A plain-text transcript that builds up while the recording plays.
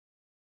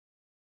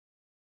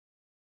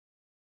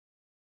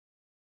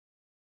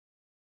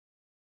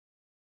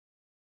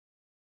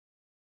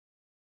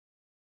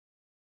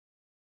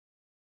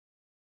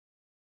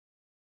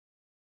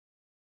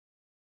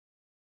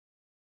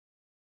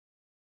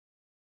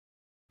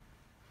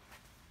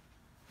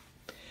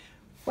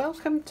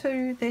Welcome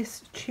to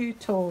this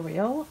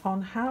tutorial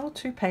on how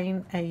to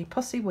paint a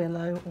Pussy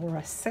Willow or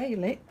a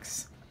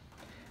Salix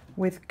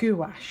with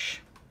gouache.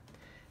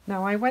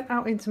 Now I went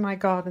out into my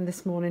garden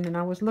this morning and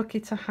I was lucky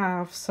to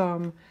have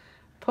some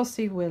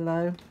Pussy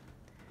Willow,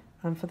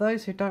 and for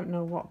those who don't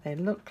know what they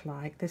look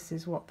like, this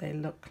is what they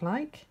look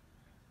like.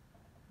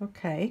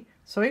 Okay,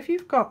 so if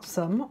you've got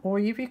some, or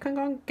if you can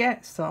go and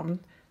get some,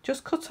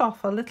 just cut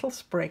off a little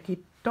sprig.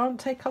 You don't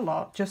take a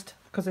lot, just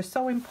because they're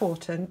so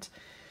important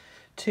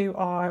to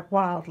our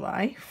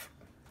wildlife.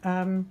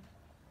 Go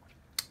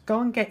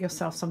and get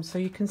yourself some so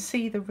you can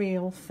see the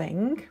real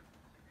thing,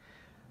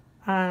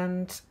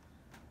 and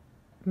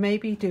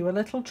maybe do a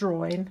little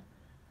drawing,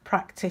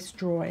 practice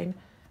drawing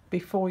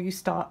before you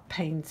start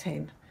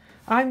painting.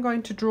 I'm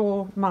going to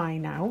draw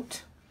mine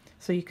out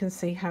so you can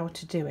see how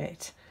to do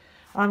it.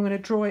 I'm going to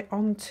draw it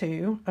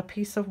onto a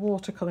piece of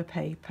watercolour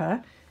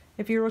paper.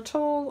 If you're at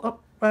all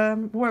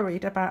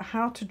worried about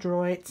how to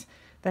draw it,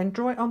 then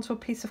draw it onto a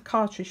piece of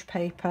cartridge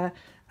paper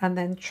and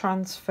then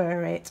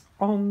transfer it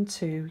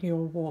onto your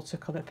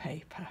watercolour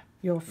paper,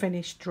 your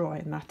finished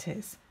drawing, that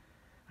is.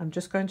 I'm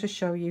just going to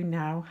show you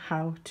now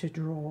how to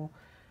draw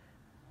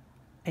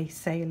a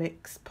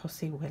Salix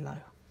Pussy Willow.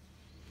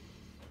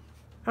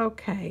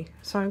 Okay,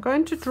 so I'm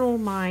going to draw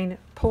mine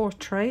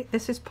portrait.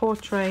 This is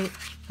portrait,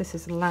 this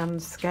is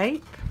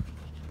landscape.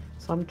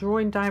 So I'm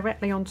drawing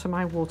directly onto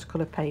my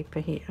watercolour paper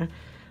here.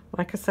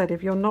 Like I said,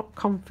 if you're not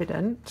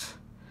confident,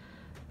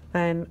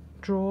 then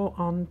draw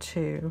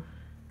onto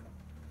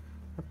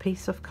a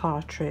piece of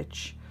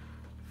cartridge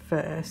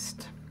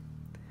first,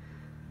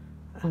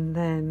 and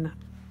then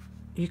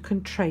you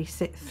can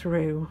trace it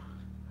through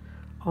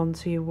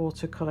onto your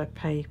watercolour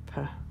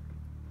paper.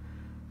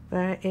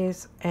 There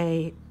is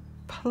a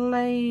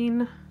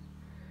plane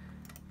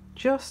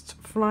just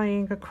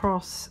flying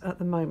across at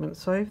the moment,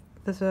 so if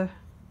there's a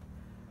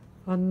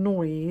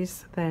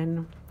noise,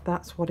 then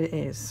that's what it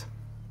is.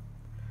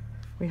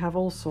 We have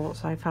all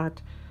sorts. I've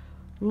had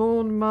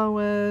lawn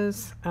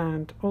mowers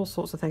and all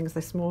sorts of things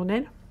this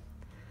morning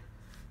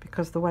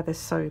because the weather's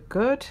so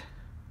good,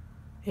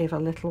 if a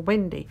little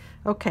windy.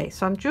 Okay,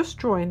 so I'm just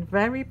drawing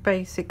very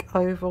basic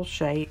oval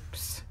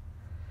shapes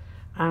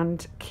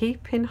and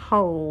keeping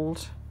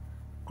hold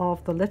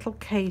of the little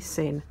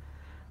casing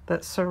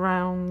that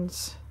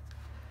surrounds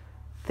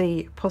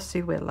the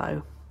Pussy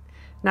Willow.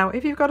 Now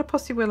if you've got a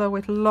Pussy Willow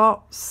with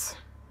lots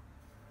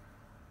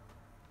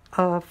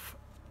of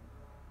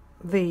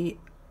the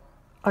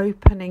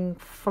opening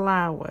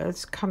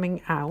flowers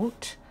coming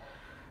out,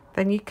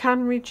 then you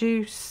can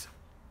reduce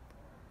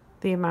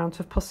the amount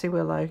of Pussy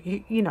Willow.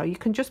 You know, you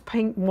can just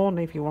paint one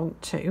if you want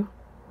to.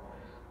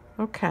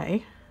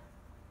 Okay,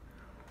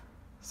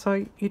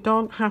 so you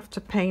don't have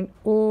to paint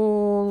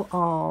all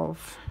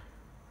of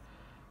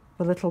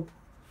the little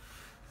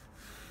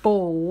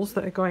balls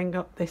that are going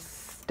up this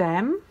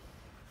stem.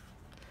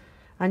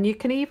 And you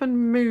can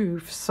even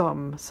move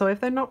some. So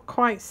if they're not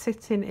quite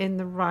sitting in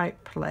the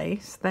right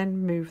place,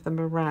 then move them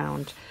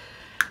around.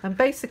 And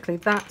basically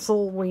that's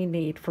all we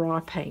need for our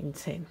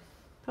painting.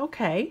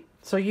 Okay,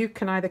 so you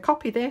can either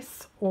copy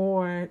this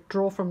or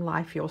draw from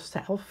life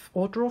yourself,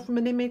 or draw from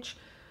an image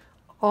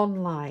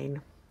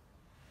online.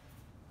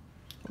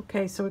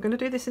 Okay, so we're going to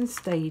do this in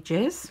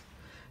stages.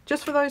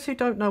 Just for those who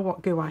don't know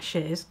what gouache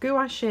is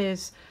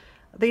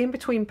the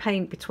in-between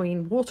paint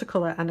between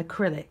watercolour and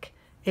acrylic.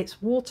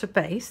 It's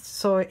water-based,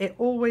 so it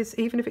always,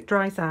 even if it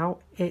dries out,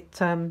 you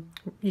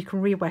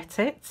can re-wet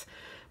it,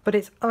 but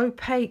it's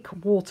opaque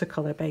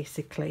watercolour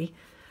basically,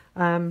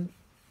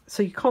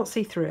 so you can't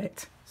see through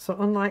it. So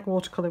unlike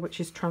watercolour, which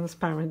is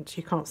transparent,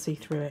 you can't see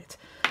through it.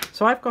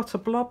 So I've got a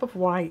blob of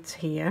white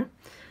here,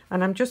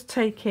 and I'm just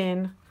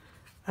taking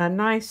a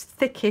nice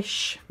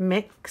thickish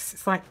mix.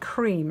 It's like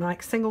cream,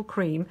 like single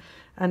cream,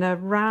 and a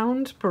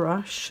round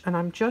brush, and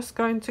I'm just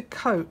going to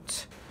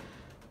coat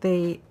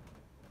the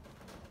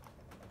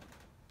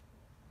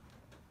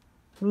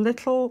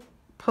little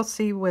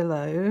Pussy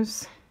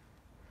Willows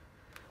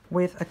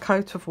with a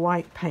coat of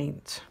white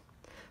paint.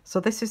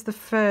 So this is the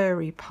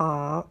furry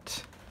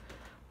part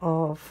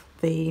of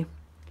the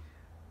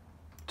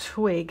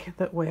twig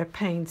that we're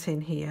painting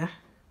here.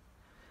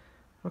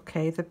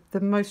 Okay, the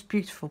most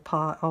beautiful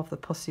part of the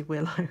Pussy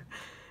Willow,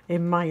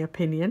 in my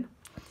opinion,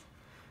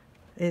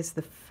 is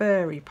the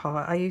furry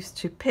part. I used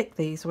to pick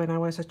these when I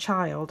was a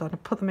child, and I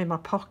put them in my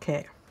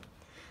pocket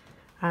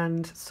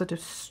and sort of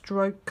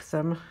stroke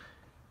them.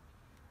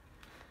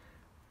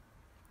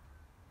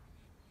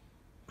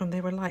 And they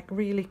were like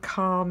really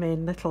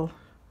calming little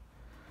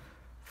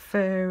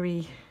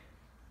furry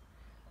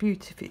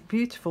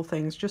beautiful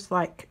things, just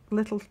like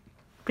little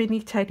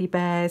mini teddy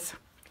bears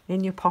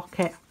in your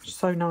pocket.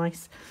 So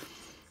nice.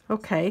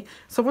 Okay,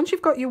 so once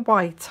you've got your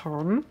white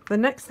on, the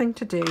next thing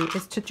to do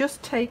is to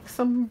just take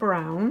some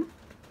brown,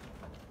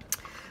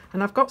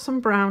 and I've got some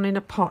brown in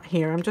a pot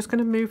here. I'm just going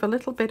to move a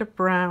little bit of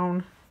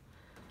brown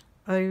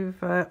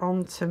over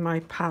onto my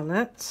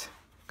palette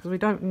because we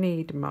don't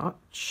need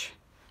much.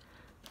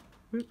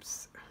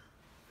 Oops.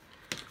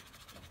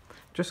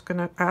 Just going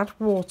to add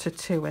water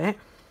to it,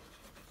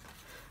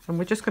 and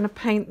we're just going to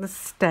paint the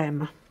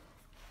stem.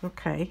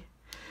 Okay,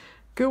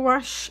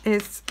 gouache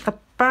is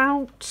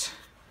about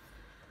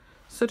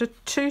sort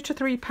of £2 to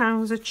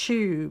 £3 a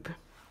tube,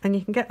 and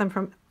you can get them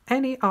from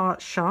any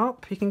art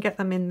shop. You can get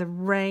them in the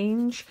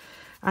range,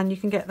 and you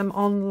can get them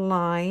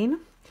online,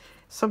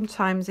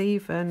 sometimes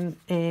even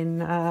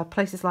in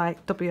places like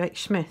WH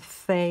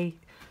Smith. They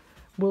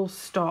will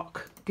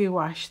stock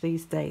gouache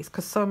these days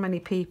because so many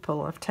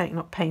people have taken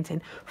up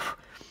painting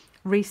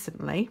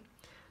recently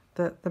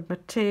that the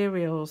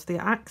materials, the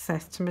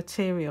access to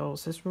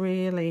materials has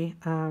really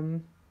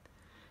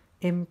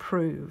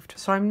improved.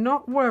 So I'm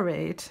not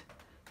worried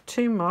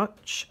too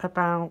much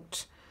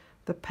about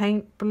the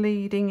paint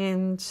bleeding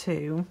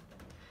into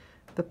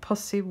the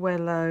Pussy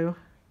Willow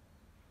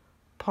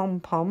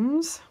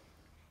pom-poms.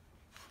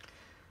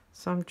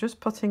 So I'm just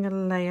putting a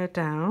layer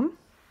down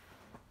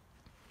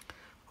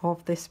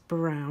of this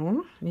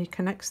brown. You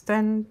can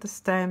extend the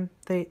stem,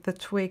 the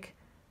twig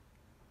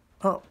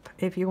up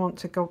if you want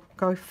to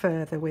go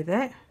further with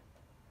it.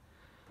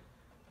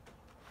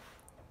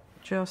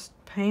 Just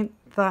paint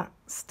that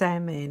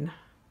stem in,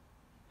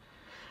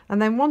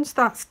 and then once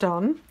that's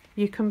done,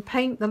 you can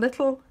paint the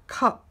little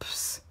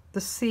cups,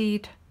 the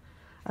seed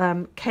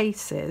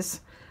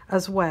cases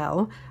as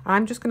well.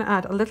 I'm just going to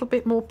add a little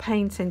bit more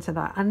paint into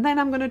that, and then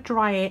I'm going to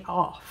dry it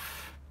off.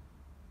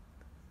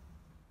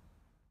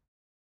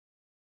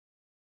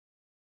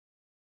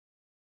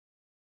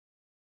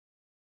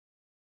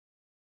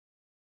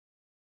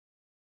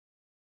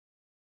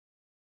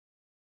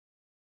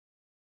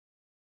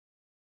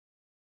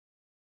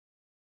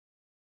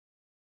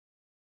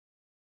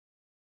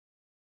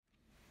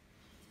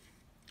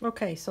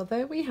 Okay, so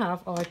there we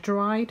have our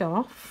dried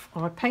off,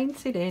 our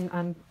painted in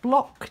and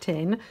blocked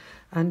in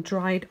and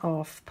dried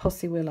off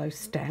Pussy Willow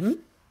stem.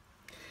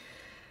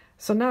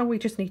 So now we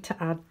just need to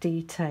add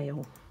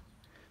detail.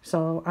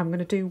 So I'm going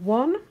to do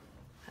one,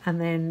 and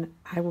then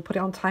I will put it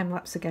on time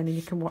lapse again, and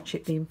you can watch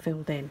it being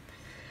filled in.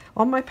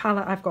 On my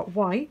palette I've got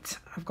white,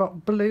 I've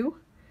got blue,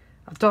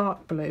 a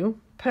dark blue,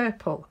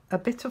 purple, a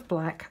bit of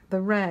black, the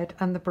red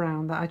and the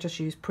brown that I just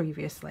used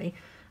previously,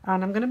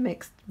 and I'm going to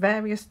mix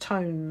various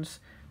tones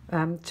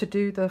to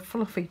do the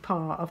fluffy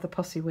part of the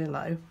Pussy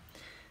Willow.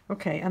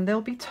 Okay, and there'll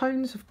be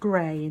tones of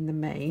grey in the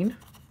main.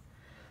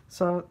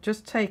 So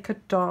just take a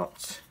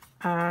dot,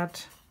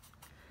 add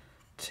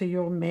to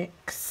your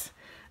mix,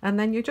 and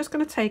then you're just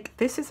going to take,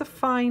 this is a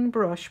fine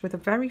brush with a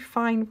very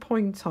fine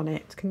point on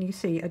it. Can you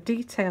see? A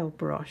detail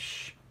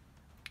brush.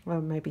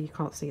 Well, maybe you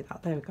can't see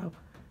that. There we go.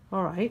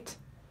 All right.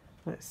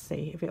 Let's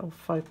see if it'll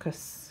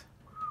focus.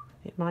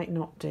 It might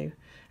not do.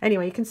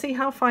 Anyway, you can see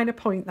how fine a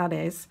point that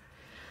is.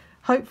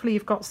 Hopefully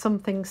you've got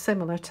something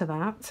similar to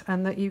that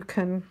and that you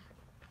can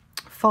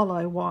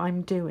follow what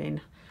I'm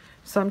doing.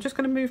 So I'm just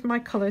going to move my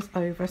colours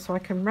over so I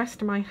can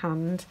rest my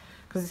hand,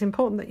 because it's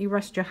important that you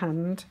rest your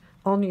hand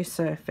on your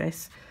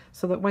surface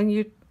so that when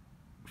you're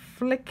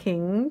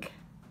flicking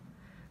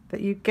that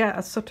you get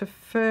a sort of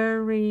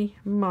furry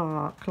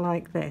mark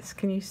like this.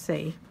 Can you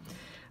see?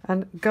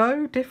 And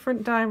go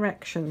different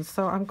directions.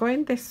 So I'm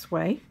going this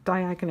way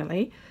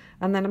diagonally,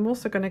 and then I'm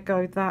also going to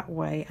go that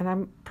way, and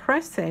I'm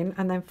pressing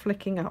and then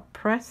flicking up,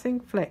 pressing,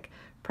 flick,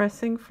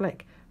 pressing,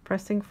 flick,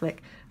 pressing,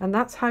 flick, and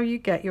that's how you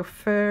get your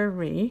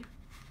furry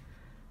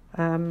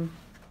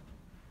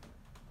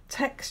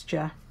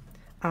texture.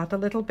 Add a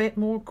little bit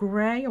more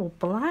grey or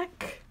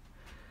black,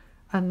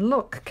 and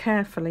look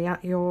carefully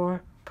at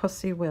your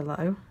Pussy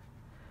Willow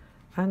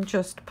and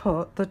just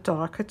put the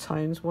darker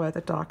tones where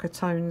the darker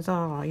tones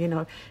are. You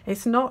know,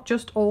 it's not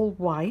just all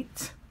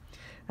white.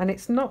 And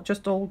it's not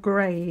just all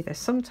grey either.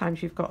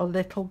 Sometimes you've got a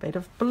little bit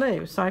of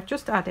blue. So I've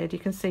just added, you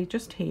can see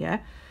just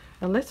here,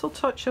 a little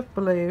touch of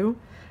blue,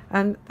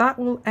 and that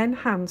will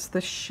enhance the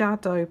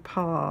shadow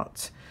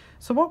part.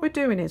 So what we're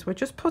doing is we're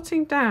just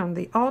putting down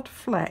the odd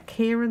fleck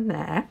here and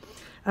there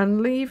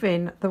and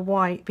leaving the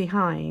white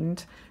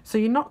behind. So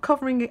you're not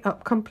covering it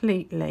up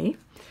completely.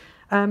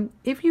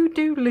 If you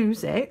do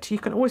lose it, you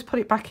can always put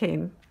it back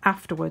in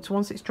afterwards.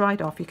 Once it's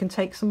dried off, you can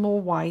take some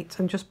more white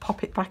and just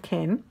pop it back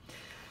in.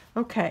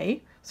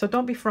 Okay. So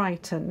don't be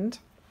frightened.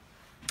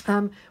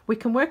 We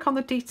can work on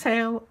the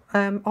detail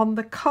on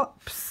the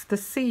cups, the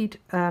seed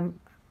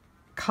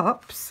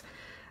cups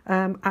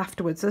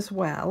afterwards as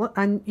well.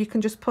 And you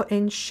can just put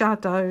in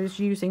shadows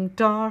using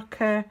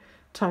darker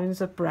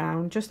tones of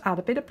brown. Just add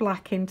a bit of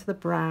black into the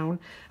brown,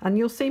 and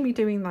you'll see me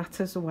doing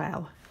that as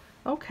well.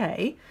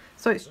 Okay,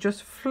 so it's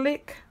just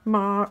flick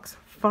marks,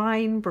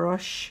 fine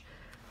brush,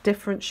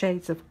 different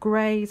shades of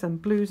greys and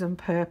blues and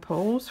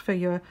purples for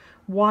your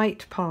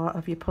white part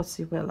of your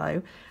Pussy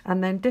Willow,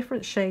 and then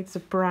different shades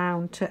of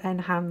brown to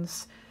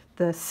enhance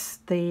the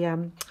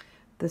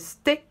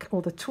stick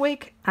or the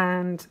twig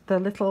and the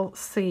little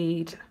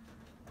seed,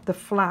 the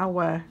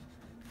flower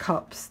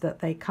cups that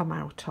they come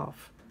out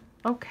of.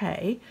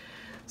 Okay,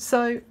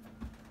 so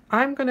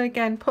I'm going to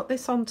again put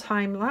this on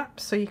time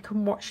lapse so you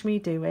can watch me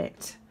do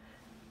it.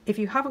 If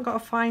you haven't got a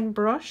fine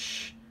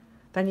brush,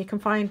 then you can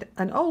find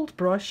an old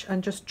brush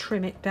and just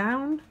trim it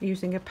down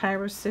using a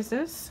pair of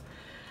scissors.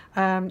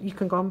 You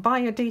can go and buy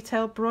a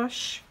detail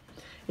brush.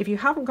 If you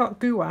haven't got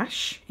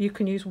gouache, you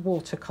can use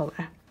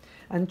watercolour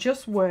and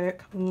just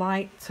work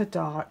light to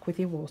dark with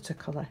your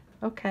watercolour.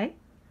 Okay,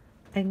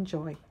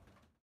 enjoy.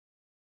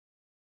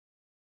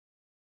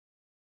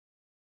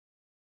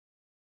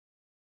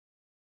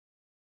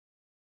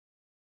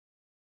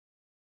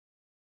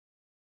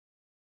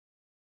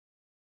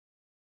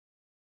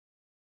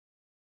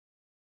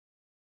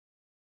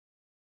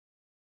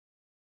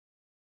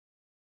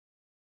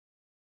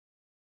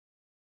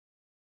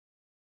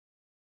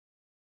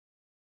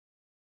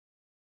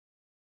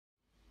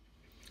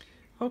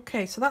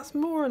 Okay, so that's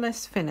more or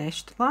less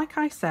finished. Like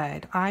I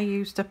said, I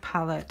used a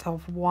palette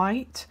of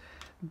white,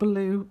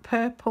 blue,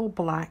 purple,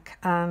 black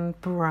and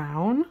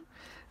brown,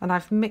 and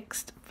I've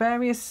mixed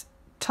various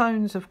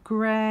tones of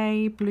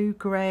grey, blue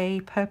grey,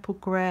 purple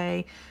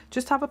grey.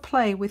 Just have a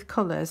play with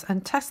colours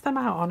and test them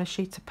out on a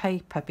sheet of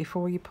paper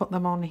before you put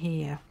them on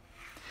here.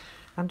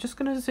 I'm just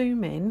going to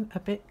zoom in a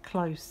bit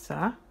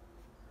closer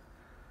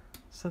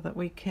so that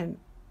we can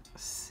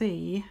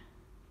see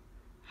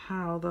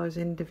how those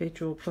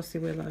individual Pussy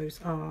Willows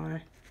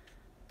are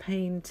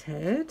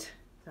painted.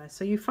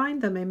 So you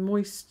find them in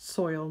moist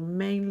soil,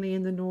 mainly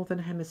in the northern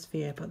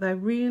hemisphere, but they're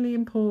really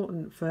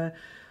important for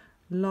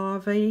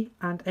larvae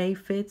and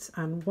aphids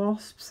and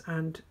wasps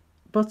and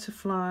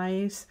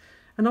butterflies,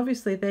 and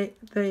obviously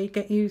they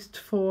get used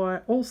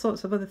for all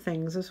sorts of other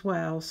things as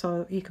well.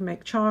 So you can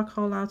make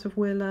charcoal out of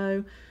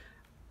willow.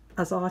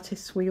 As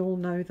artists, we all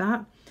know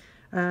that.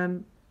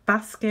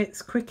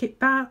 Baskets, cricket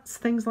bats,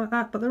 things like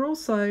that, but they're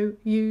also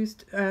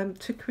used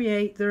to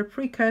create, they're a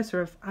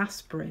precursor of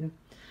aspirin,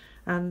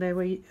 and they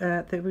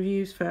were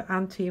used for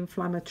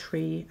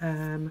anti-inflammatory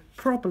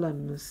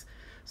problems.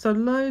 So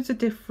loads of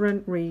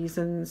different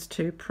reasons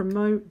to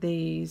promote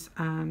these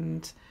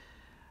and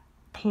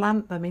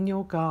plant them in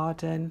your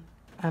garden,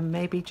 and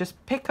maybe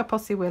just pick a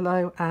Pussy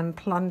Willow and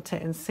plant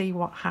it and see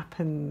what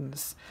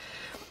happens.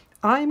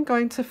 I'm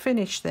going to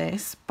finish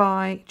this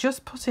by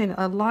just putting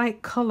a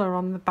light colour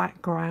on the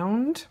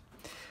background,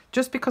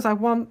 just because I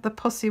want the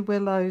Pussy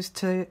Willows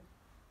to,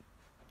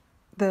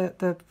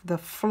 the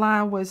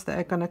flowers that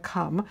are going to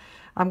come,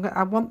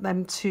 I want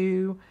them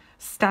to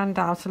stand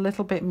out a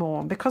little bit more.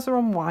 And because they're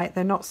on white,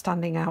 they're not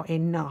standing out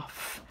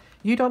enough.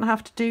 You don't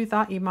have to do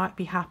that. You might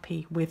be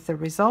happy with the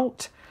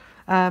result.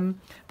 But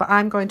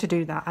I'm going to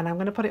do that, and I'm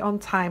going to put it on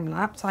time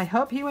lapse. I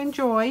hope you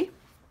enjoy.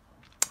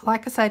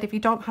 Like I said, if you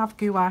don't have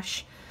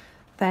gouache,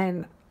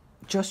 then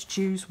just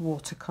use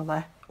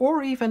watercolour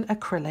or even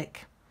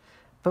acrylic,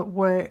 but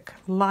work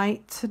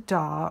light to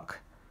dark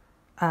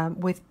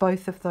with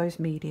both of those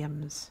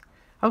mediums.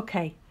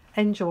 Okay,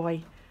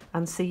 enjoy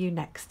and see you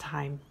next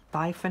time.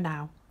 Bye for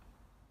now.